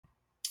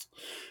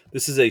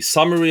This is a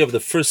summary of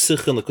the first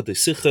Sikha in Likutei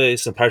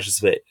Sichos in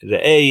Parshas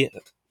Re'eh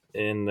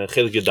in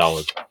Chelik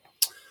Yudalad.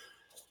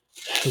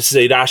 This is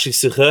a Rashi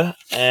Sikha,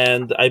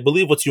 and I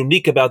believe what's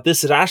unique about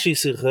this Rashi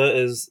Sikha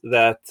is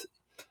that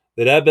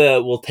the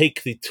Rebbe will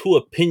take the two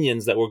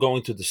opinions that we're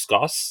going to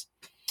discuss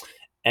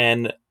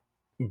and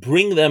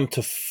bring them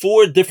to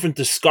four different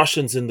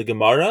discussions in the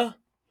Gemara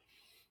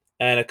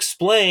and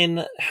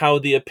explain how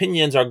the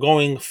opinions are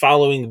going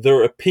following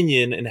their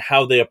opinion and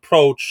how they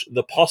approach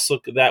the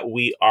pasuk that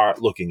we are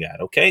looking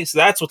at. Okay, so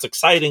that's what's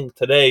exciting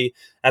today.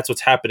 That's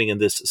what's happening in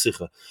this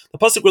sikha. The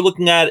pasuk we're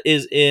looking at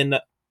is in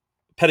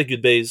Perek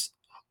Yud Beis,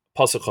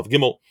 pasuk Chav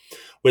Gimel,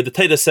 where the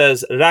Torah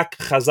says, "Rak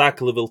chazak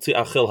levilti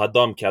achil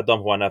hadam ki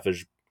adam hu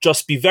hanefesh."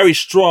 Just be very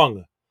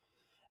strong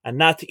and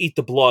not to eat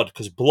the blood,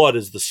 because blood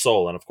is the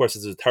soul. And of course,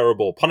 it's a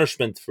terrible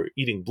punishment for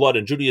eating blood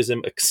in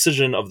Judaism.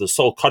 Excision of the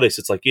soul, kares,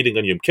 it's like eating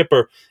on Yom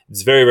Kippur.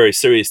 It's very, very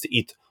serious to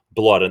eat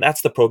blood. And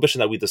that's the prohibition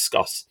that we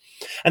discuss.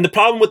 And the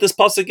problem with this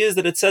pasuk is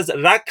that it says,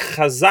 Rak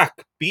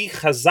chazak,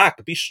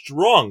 be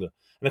strong. And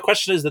the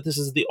question is that this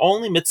is the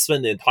only mitzvah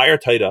in the entire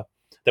Torah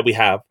that we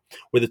have,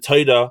 where the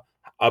Torah,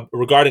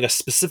 regarding a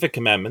specific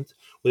commandment,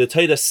 where the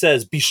Torah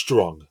says, be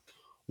strong.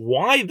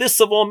 Why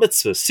this of all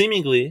mitzvahs?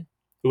 Seemingly,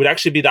 it would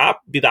actually be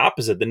the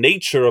opposite. The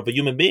nature of a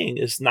human being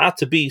is not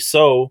to be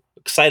so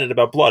excited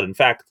about blood. In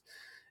fact,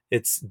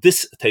 it's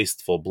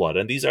distasteful blood.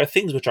 And these are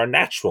things which are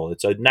natural.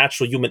 It's a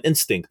natural human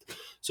instinct.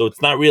 So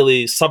it's not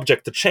really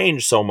subject to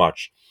change so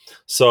much.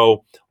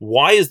 So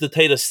why is the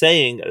Torah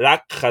saying,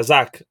 Rak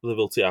chazak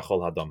levilti achol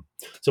hadam?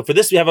 So for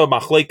this, we have a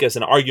machlekes,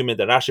 an argument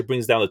that Rashi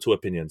brings down the two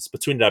opinions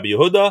between Rabbi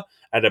Yehuda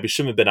and Rabbi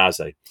Shimon ben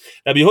Azai.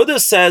 Rabbi Yehuda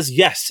says,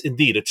 yes,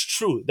 indeed, it's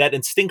true that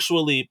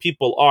instinctually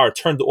people are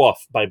turned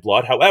off by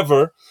blood.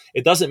 However,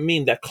 it doesn't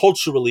mean that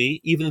culturally,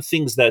 even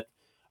things that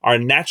are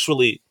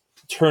naturally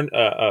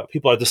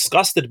people are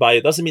disgusted by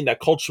it, doesn't mean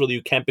that culturally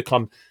you can't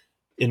become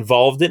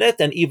involved in it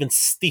and even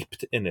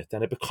steeped in it,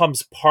 and it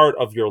becomes part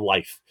of your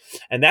life.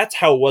 And that's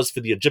how it was for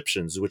the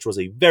Egyptians, which was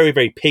a very,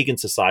 very pagan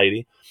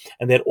society,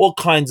 and they had all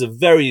kinds of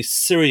very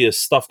serious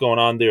stuff going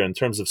on there in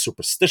terms of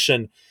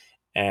superstition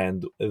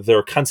and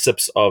their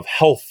concepts of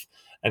health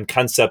and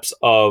concepts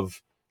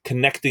of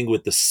connecting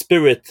with the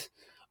spirit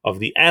of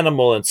the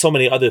animal and so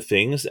many other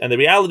things. And the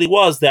reality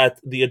was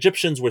that the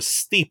Egyptians were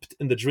steeped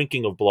in the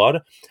drinking of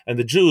blood, and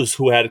the Jews,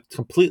 who had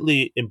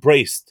completely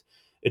embraced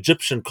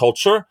Egyptian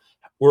culture,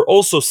 were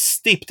also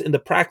steeped in the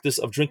practice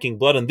of drinking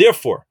blood. And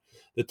therefore,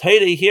 the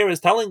Torah here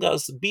is telling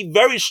us, be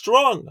very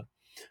strong,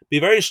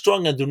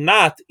 and do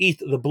not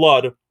eat the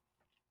blood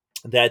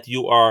that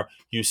you are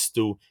used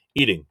to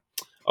eating.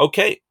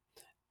 Okay.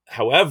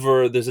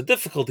 However, there's a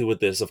difficulty with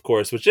this, of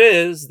course, which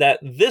is that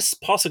this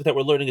pasuk that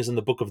we're learning is in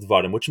the book of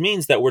Devarim, which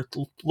means that we're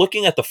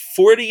looking at the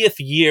 40th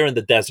year in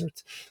the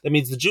desert. That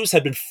means the Jews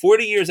had been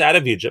 40 years out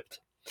of Egypt.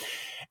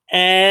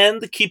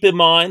 And keep in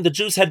mind, the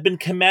Jews had been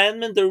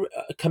commanded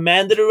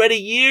already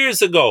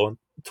years ago,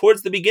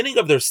 towards the beginning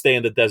of their stay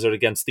in the desert,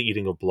 against the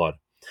eating of blood.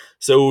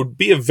 So it would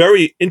be a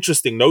very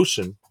interesting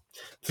notion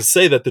to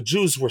say that the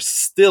Jews were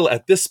still,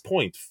 at this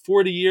point,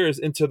 40 years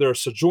into their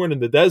sojourn in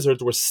the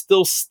desert, were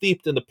still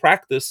steeped in the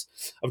practice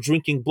of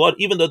drinking blood,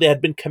 even though they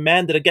had been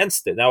commanded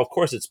against it. Now, of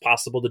course, it's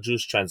possible the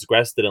Jews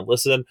transgressed, didn't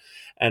listen,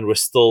 and were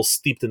still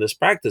steeped in this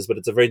practice, but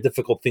it's a very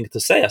difficult thing to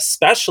say,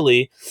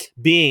 especially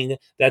being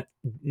that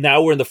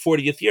now we're in the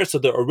 40th year, so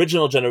the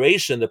original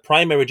generation, the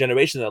primary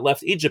generation that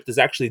left Egypt, is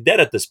actually dead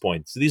at this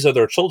point. So these are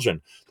their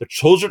children. The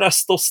children are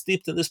still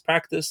steeped in this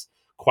practice.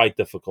 Quite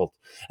difficult.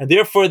 And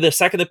therefore, the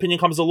second opinion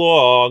comes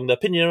along, the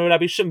opinion of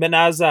Rabbi Shimon ben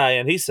Azai,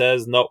 and he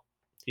says no.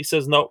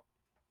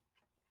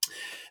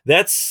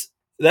 Let's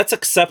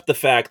accept the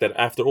fact that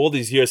after all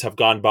these years have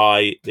gone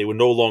by, they were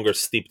no longer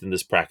steeped in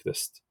this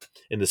practice.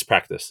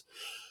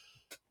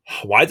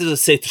 Why does it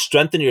say to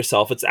strengthen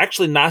yourself? It's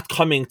actually not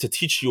coming to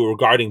teach you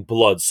regarding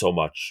blood so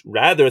much.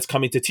 Rather, it's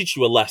coming to teach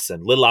you a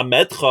lesson.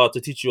 Lilamedcha,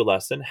 to teach you a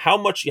lesson, how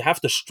much you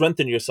have to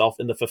strengthen yourself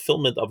in the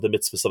fulfillment of the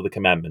mitzvahs of the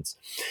commandments.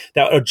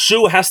 Now, a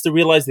Jew has to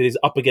realize that he's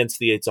up against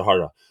the Yetzer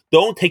Hara.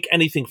 Don't take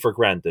anything for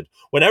granted.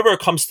 Whenever it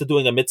comes to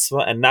doing a mitzvah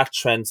and not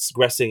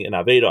transgressing an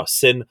aveda,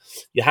 sin,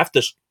 you have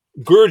to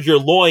gird your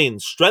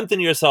loins, strengthen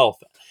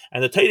yourself.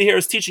 And the Torah here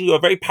is teaching you a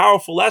very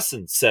powerful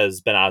lesson,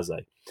 says Ben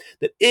Azai.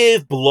 That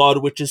if blood,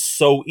 which is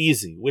so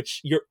easy,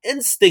 which your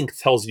instinct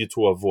tells you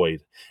to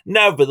avoid,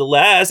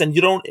 nevertheless, and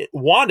you don't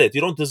want it, you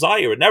don't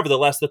desire it,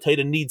 nevertheless, the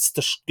Torah needs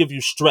to give you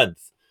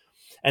strength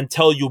and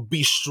tell you,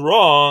 be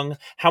strong,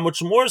 how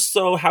much more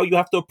so how you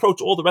have to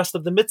approach all the rest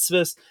of the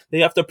mitzvahs, that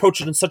you have to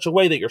approach it in such a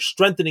way that you're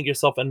strengthening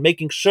yourself and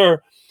making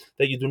sure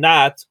that you do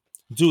not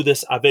do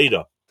this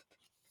aveda.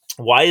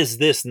 Why is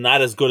this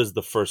not as good as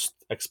the first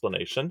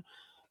explanation?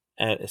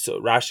 And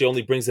so Rashi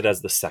only brings it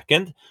as the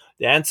second.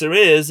 The answer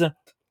is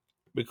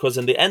because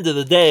in the end of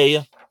the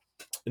day,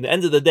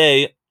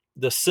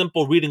 the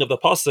simple reading of the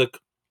pasuk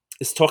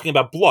is talking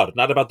about blood,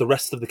 not about the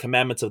rest of the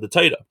commandments of the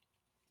Torah.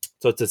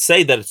 So to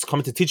say that it's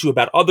coming to teach you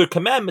about other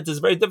commandments is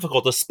very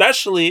difficult,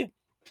 especially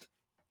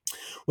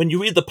when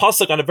you read the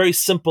pasuk on a very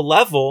simple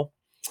level.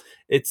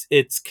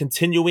 it's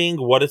continuing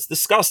what it's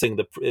discussing.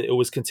 It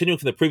was continuing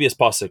from the previous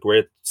pasuk where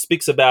it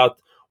speaks about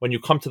when you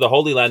come to the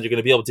Holy Land, you're going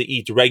to be able to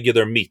eat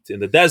regular meat.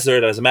 In the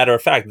desert, as a matter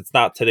of fact, it's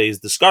not today's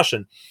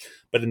discussion,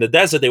 but in the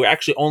desert, they were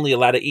actually only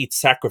allowed to eat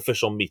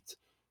sacrificial meat,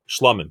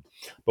 shlomim.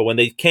 But when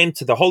they came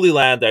to the Holy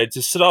Land, it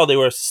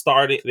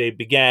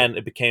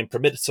became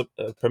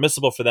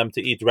permissible for them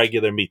to eat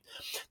regular meat.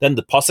 Then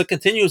the pasuk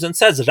continues and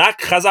says,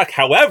 Rak chazak,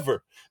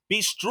 however,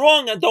 be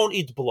strong and don't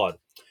eat blood.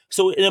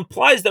 So it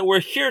implies that we're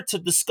here to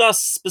discuss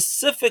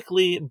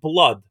specifically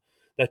blood,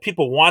 that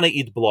people want to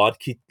eat blood,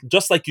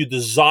 just like you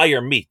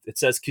desire meat. It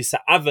says, when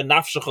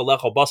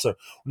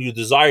you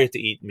desire to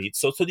eat meat,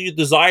 so do you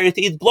desire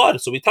to eat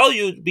blood. So we tell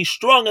you, be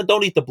strong and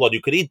don't eat the blood.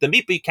 You could eat the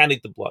meat, but you can't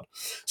eat the blood.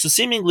 So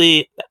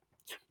seemingly,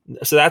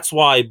 so that's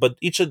why. But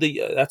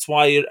that's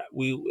why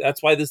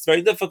this is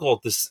very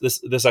difficult.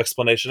 This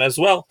explanation as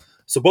well.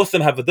 So both of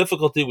them have a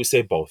difficulty. We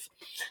say both.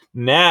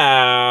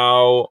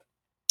 Now,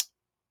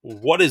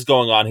 what is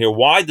going on here?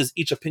 Why does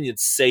each opinion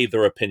say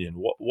their opinion?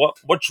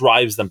 What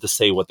drives them to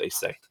say what they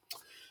say?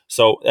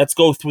 So let's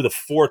go through the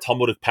 4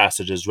 Talmudic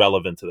passages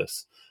relevant to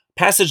this.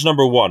 Passage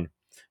number 1,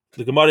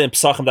 the Gemara in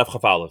Pesachim Daf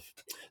Chaf Aleph.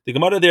 The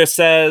Gemara there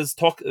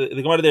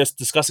the Gemara there is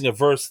discussing a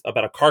verse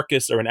about a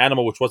carcass or an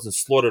animal which wasn't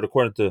slaughtered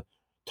according to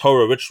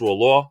Torah ritual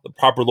law, the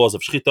proper laws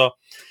of Shechita.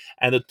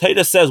 And the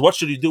Torah says, what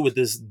should you do with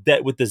this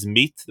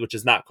meat, which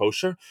is not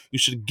kosher? You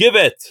should give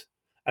it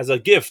as a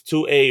gift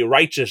to a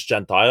righteous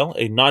Gentile,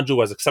 a non-Jew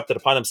who has accepted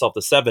upon himself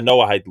the 7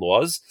 Noahide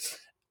laws,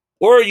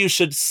 or you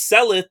should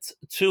sell it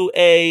to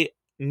a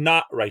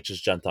not righteous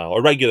Gentile, a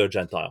regular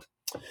Gentile.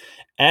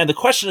 And the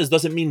question is,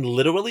 does it mean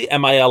literally?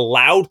 Am I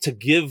allowed to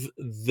give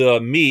the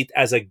meat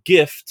as a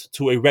gift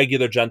to a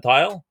regular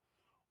Gentile?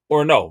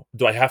 Or no?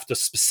 Do I have to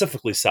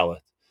specifically sell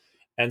it?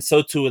 And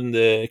so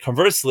too,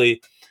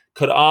 conversely,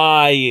 could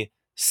I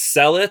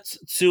sell it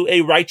to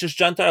a righteous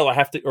Gentile,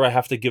 or I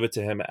have to give it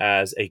to him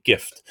as a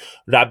gift?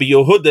 Rabbi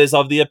Yehuda is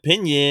of the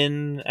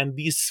opinion, and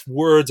these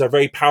words are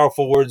very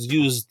powerful words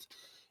used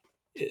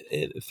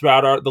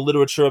throughout the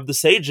literature of the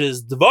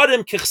sages,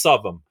 Dvarim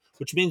kichsavim,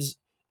 which means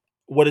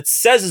what it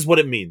says is what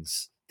it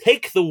means.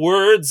 Take the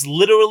words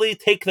literally,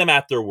 take them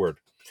at their word.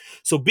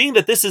 So being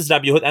that this is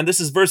Rabbi Yehuda, and this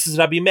is versus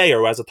Rabbi Meir,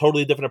 who has a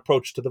totally different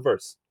approach to the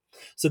verse.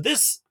 So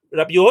this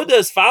Rabbi Yehuda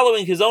is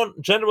following his own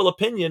general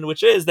opinion,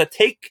 which is that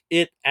take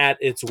it at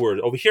its word.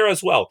 Over here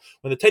as well,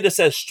 when the Torah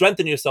says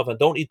strengthen yourself and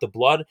don't eat the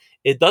blood,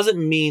 it doesn't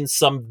mean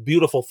some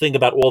beautiful thing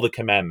about all the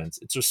commandments.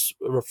 It's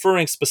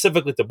referring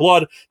specifically to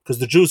blood because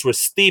the Jews were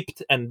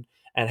steeped and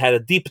had a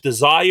deep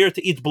desire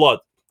to eat blood.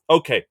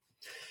 Okay.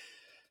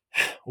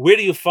 Where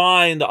do you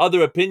find the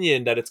other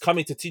opinion that it's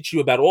coming to teach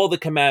you about all the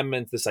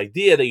commandments, this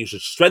idea that you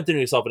should strengthen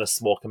yourself in a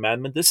small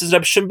commandment? This is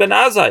Reb Shimon ben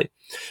Azai.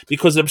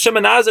 Because Reb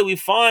Shimon ben Azai, we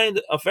find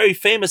a very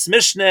famous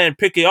Mishnah in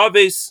Pirkei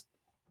Avos,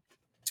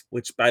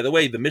 which, by the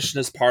way, the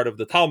Mishnah is part of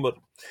the Talmud.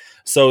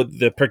 So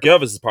the Pirkei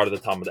Avos is part of the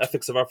Talmud,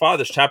 Ethics of Our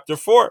Fathers, chapter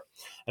 4.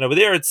 And over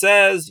there it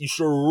says, you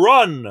should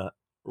run,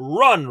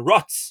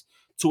 rutz,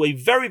 to a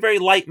very, very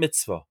light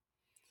mitzvah.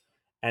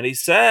 And he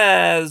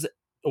says,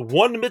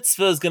 one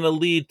mitzvah is going to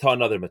lead to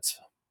another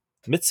mitzvah.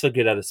 Mitzvah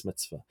geredes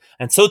mitzvah.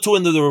 And so too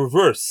in the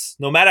reverse.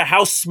 No matter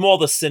how small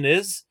the sin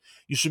is,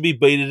 you should be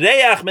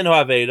beireach min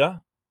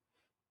ha'aveda.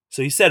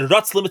 So he said,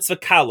 ratz mitzvah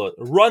kala.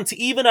 Run to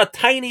even a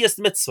tiniest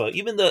mitzvah,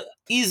 even the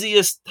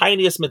easiest,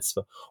 tiniest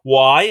mitzvah.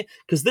 Why?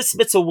 Because this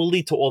mitzvah will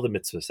lead to all the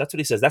mitzvahs. That's what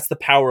he says. That's the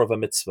power of a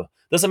mitzvah.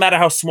 Doesn't matter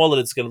how small it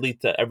is, it's going to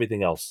lead to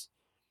everything else.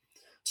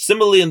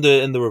 Similarly, in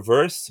the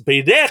reverse,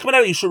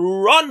 you should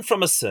run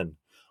from a sin.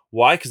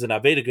 Why? Because an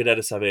Aveda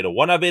geredes Aveda.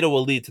 One Aveda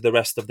will lead to the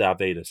rest of the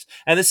Avedas.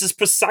 And this is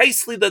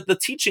precisely the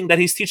teaching that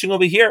he's teaching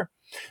over here.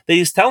 That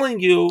he's telling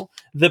you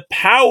the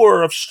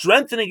power of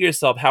strengthening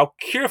yourself, how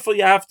careful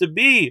you have to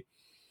be,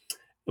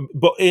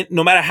 but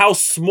no matter how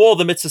small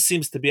the mitzvah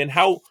seems to be, and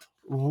how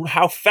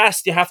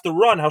fast you have to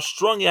run, how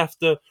strong you have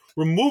to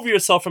remove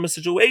yourself from a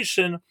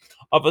situation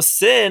of a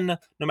sin,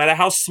 no matter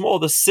how small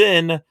the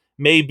sin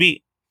may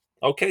be.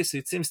 Okay, so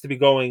it seems to be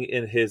going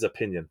in his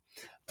opinion.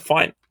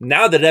 Fine.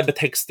 Now the Rebbe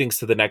takes things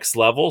to the next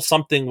level,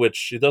 something which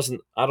he doesn't.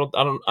 I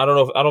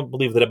don't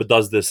believe the Rebbe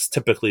does this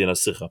typically in a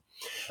sikha.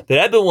 The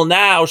Rebbe will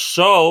now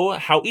show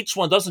how each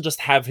one doesn't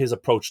just have his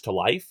approach to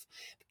life.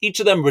 Each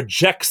of them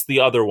rejects the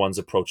other one's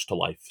approach to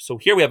life. So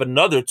here we have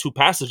another 2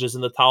 passages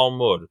in the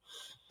Talmud.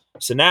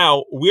 So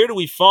now, where do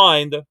we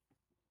find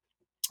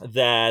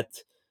that?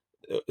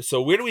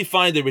 So where do we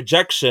find the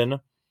rejection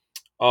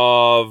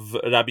of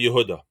Rabbi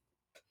Yehuda?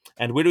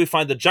 And where do we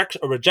find the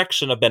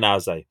rejection of Ben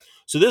Azai?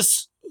 So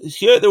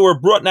here they were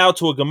brought now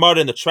to a Gemara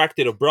in the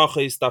Tractate of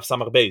Brachos, Daf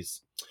Samach Beis,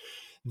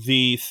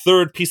 the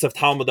 3rd piece of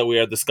Talmud that we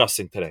are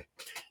discussing today.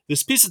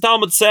 This piece of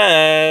Talmud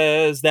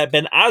says that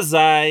Ben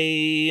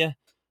Azai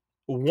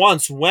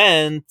once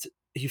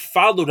he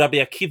followed Rabbi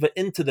Akiva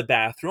into the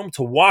bathroom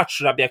to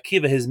watch Rabbi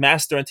Akiva, his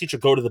master and teacher,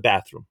 go to the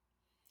bathroom.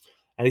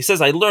 And he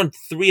says, I learned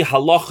 3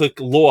 halachic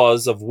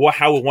laws of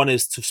how one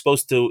is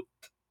supposed to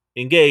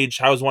engage,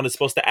 how one is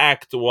supposed to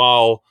act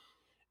while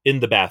in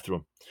the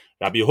bathroom.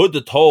 Rabbi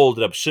Yehuda told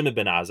Rabbi Shimon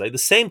ben Azai, the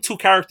same 2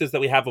 characters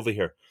that we have over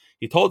here.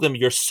 He told him,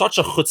 "You're such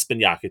a chutzpah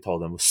yak." He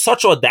told him,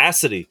 "Such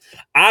audacity.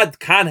 Ad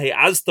kan he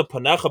azta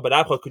panecha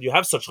baracha. Could you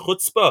have such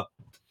chutzpah?"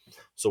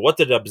 So what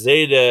did Rabbi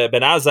Zayd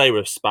ben Azai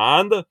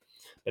respond?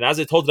 Ben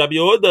Azai told Rabbi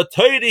Yehuda,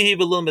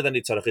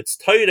 "It's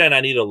Torah and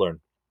I need to learn."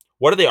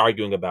 What are they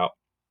arguing about?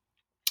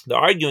 They're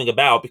arguing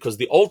about because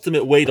the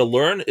ultimate way to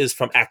learn is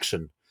from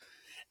action.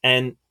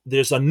 And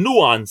there's a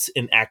nuance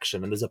in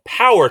action, and there's a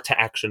power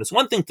to action. It's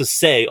one thing to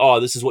say, "Oh,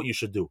 this is what you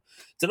should do."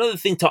 It's another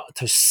thing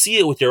to see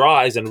it with your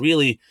eyes and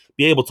really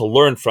be able to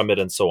learn from it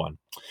and so on.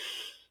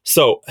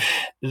 So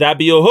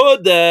Rabbi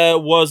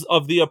Yehuda was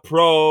of the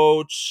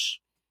approach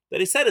that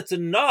he said it's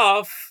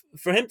enough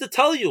for him to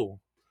tell you.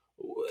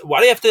 Why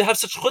do you have to have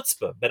such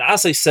chutzpah? Ben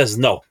Azai says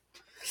no.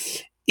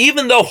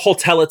 Even though he'll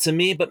tell it to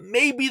me, but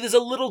maybe there's a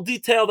little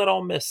detail that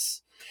I'll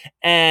miss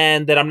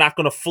and that I'm not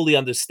going to fully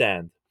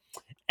understand.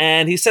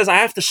 And he says I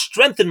have to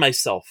strengthen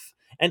myself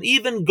and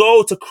even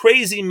go to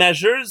crazy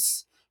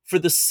measures for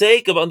the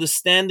sake of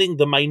understanding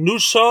the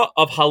minutia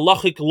of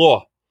halachic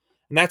law.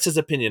 And that's his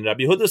opinion.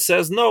 Rabbi Yehuda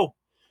says, no,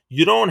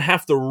 you don't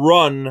have to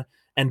run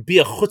and be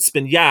a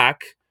chutzpah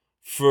yak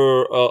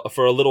for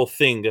a little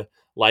thing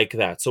like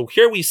that. So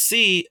here we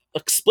see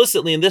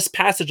explicitly in this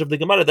passage of the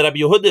Gemara that Rabbi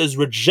Yehuda is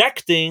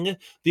rejecting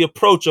the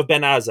approach of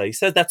Ben Azai. He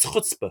says that's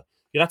chutzpah.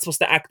 You're not supposed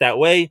to act that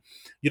way.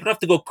 You don't have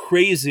to go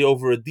crazy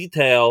over a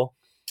detail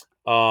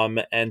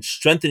and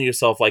strengthen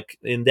yourself like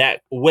in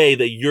that way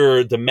that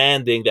you're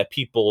demanding that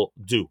people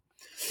do.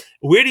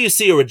 Where do you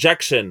see a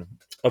rejection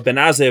of Ben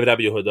Azai of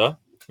Rabbi Yehuda?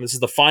 This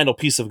is the final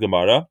piece of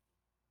Gemara,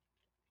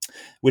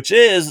 which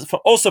is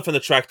also from the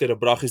tractate of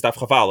Brachis Daf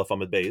Chaval from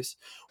Amud Beis,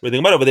 where the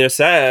Gemara over there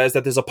says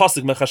that there's a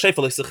pasuk mechashef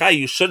leisachai,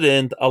 you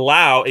shouldn't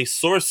allow a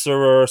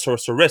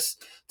sorceress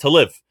to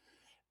live,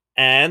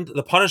 and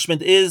the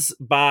punishment is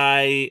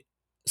by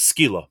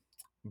skila,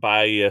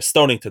 by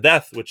stoning to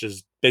death, which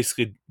is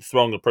basically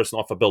throwing a person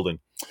off a building.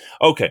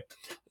 Okay,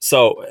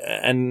 so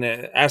and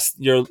ask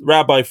your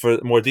rabbi for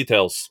more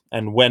details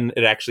and when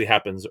it actually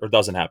happens or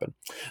doesn't happen.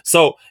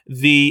 So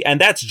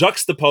and that's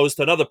juxtaposed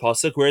to another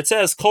pasuk where it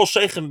says kol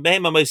sheichem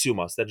behema meis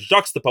yumas. That's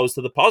juxtaposed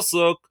to the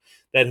pasuk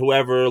that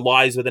whoever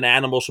lies with an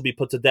animal should be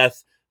put to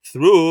death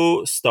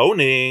through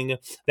stoning.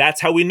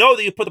 That's how we know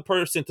that you put the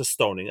person to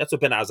stoning. That's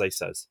what Ben Azai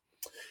says.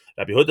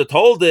 Rabbi Yehuda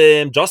told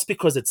him just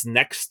because it's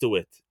next to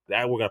it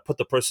that we're going to put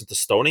the person to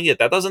stoning it,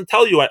 that doesn't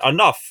tell you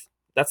enough.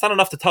 That's not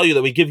enough to tell you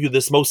that we give you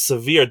this most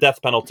severe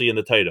death penalty in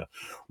the Torah.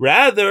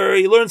 Rather,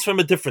 he learns from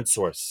a different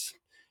source,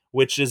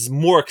 which is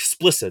more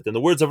explicit. In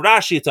the words of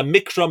Rashi, it's a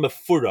mikra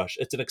mefurash.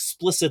 It's an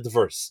explicit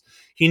verse.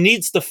 He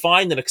needs to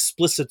find an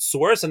explicit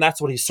source, and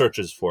that's what he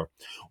searches for.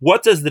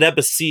 What does the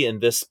Rebbe see in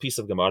this piece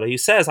of Gemara? He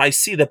says, I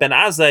see that Ben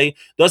Azai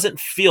doesn't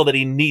feel that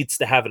he needs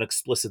to have an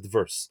explicit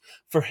verse.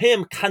 For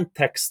him,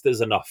 context is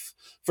enough.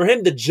 For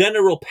him, the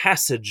general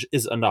passage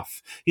is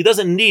enough. He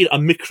doesn't need a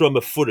mikra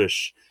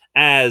mefurash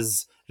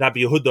as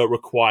Rabbi Yehuda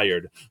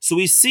required. So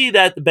we see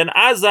that Ben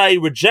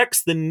Azai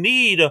rejects the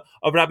need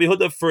of Rabbi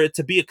Yehuda for it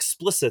to be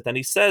explicit, and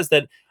he says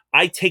that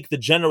I take the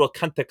general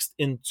context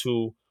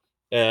into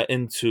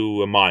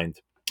mind.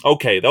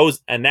 Okay,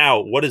 and now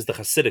what is the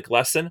Hasidic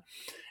lesson?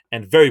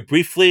 And very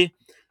briefly,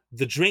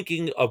 the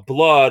drinking of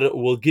blood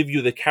will give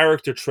you the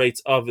character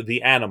traits of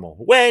the animal.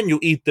 When you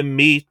eat the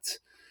meat,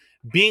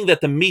 being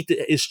that the meat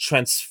is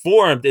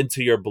transformed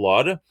into your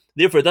blood,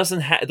 therefore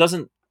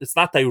it's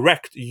not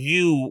direct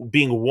you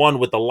being one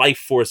with the life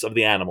force of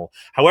the animal.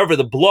 However,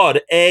 the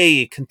blood,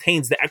 A,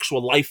 contains the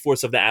actual life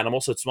force of the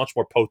animal, so it's much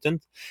more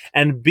potent,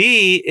 and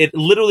B, it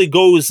literally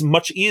goes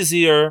much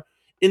easier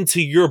into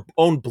your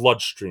own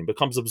bloodstream,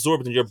 becomes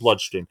absorbed in your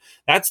bloodstream.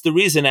 That's the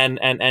reason,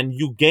 and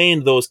you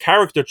gain those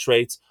character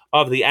traits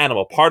of the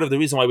animal. Part of the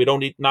reason why we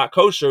don't eat not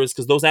kosher is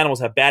because those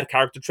animals have bad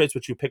character traits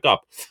which you pick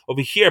up.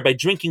 Over here, by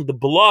drinking the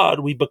blood,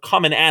 we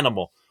become an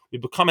animal. We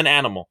become an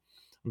animal,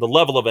 the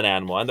level of an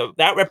animal. And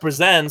that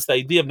represents the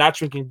idea of not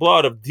drinking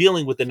blood, of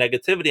dealing with the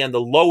negativity and the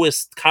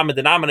lowest common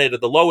denominator,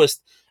 the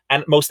lowest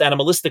and most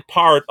animalistic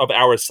part of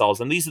ourselves.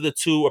 And these are the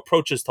two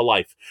approaches to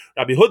life.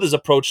 Rabbi Yehuda's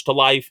approach to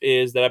life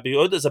is that Rabbi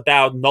Yehuda is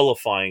about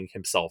nullifying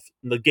himself,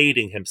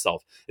 negating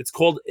himself. It's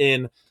called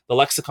in the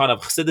lexicon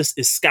of Chassidus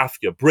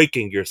iskafia,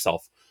 breaking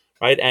yourself.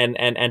 Right,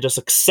 and just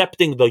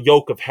accepting the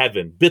yoke of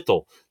heaven,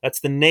 bittul.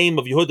 That's the name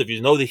of Yehuda. If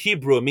you know the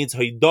Hebrew, it means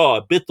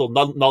haidah,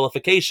 bittul,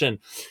 nullification.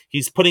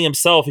 He's putting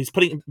himself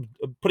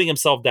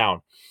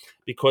down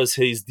because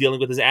he's dealing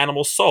with his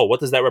animal soul. What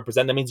does that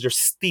represent? That means you're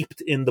steeped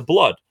in the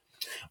blood.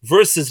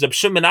 Versus Reb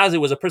Shimon Ben Azai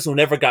was a person who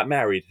never got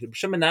married. Reb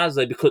Shimon Ben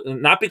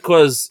Azai, not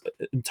because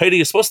Torah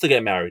is supposed to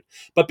get married,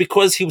 but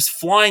because he was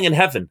flying in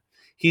heaven.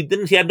 He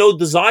had no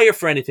desire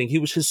for anything.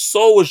 His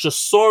soul was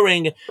just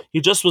soaring.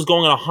 He just was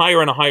going on a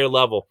higher and a higher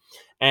level.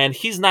 And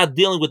he's not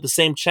dealing with the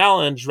same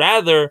challenge.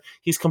 Rather,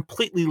 he's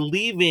completely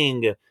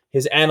leaving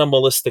his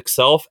animalistic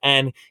self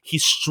and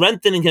he's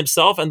strengthening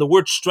himself. And the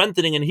word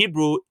strengthening in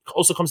Hebrew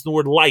also comes from the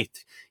word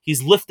light.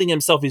 He's lifting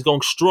himself. He's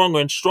going stronger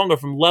and stronger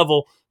from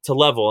level to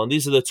level. And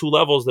these are the two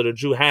levels that a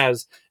Jew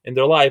has in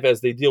their life as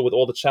they deal with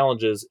all the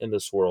challenges in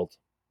this world.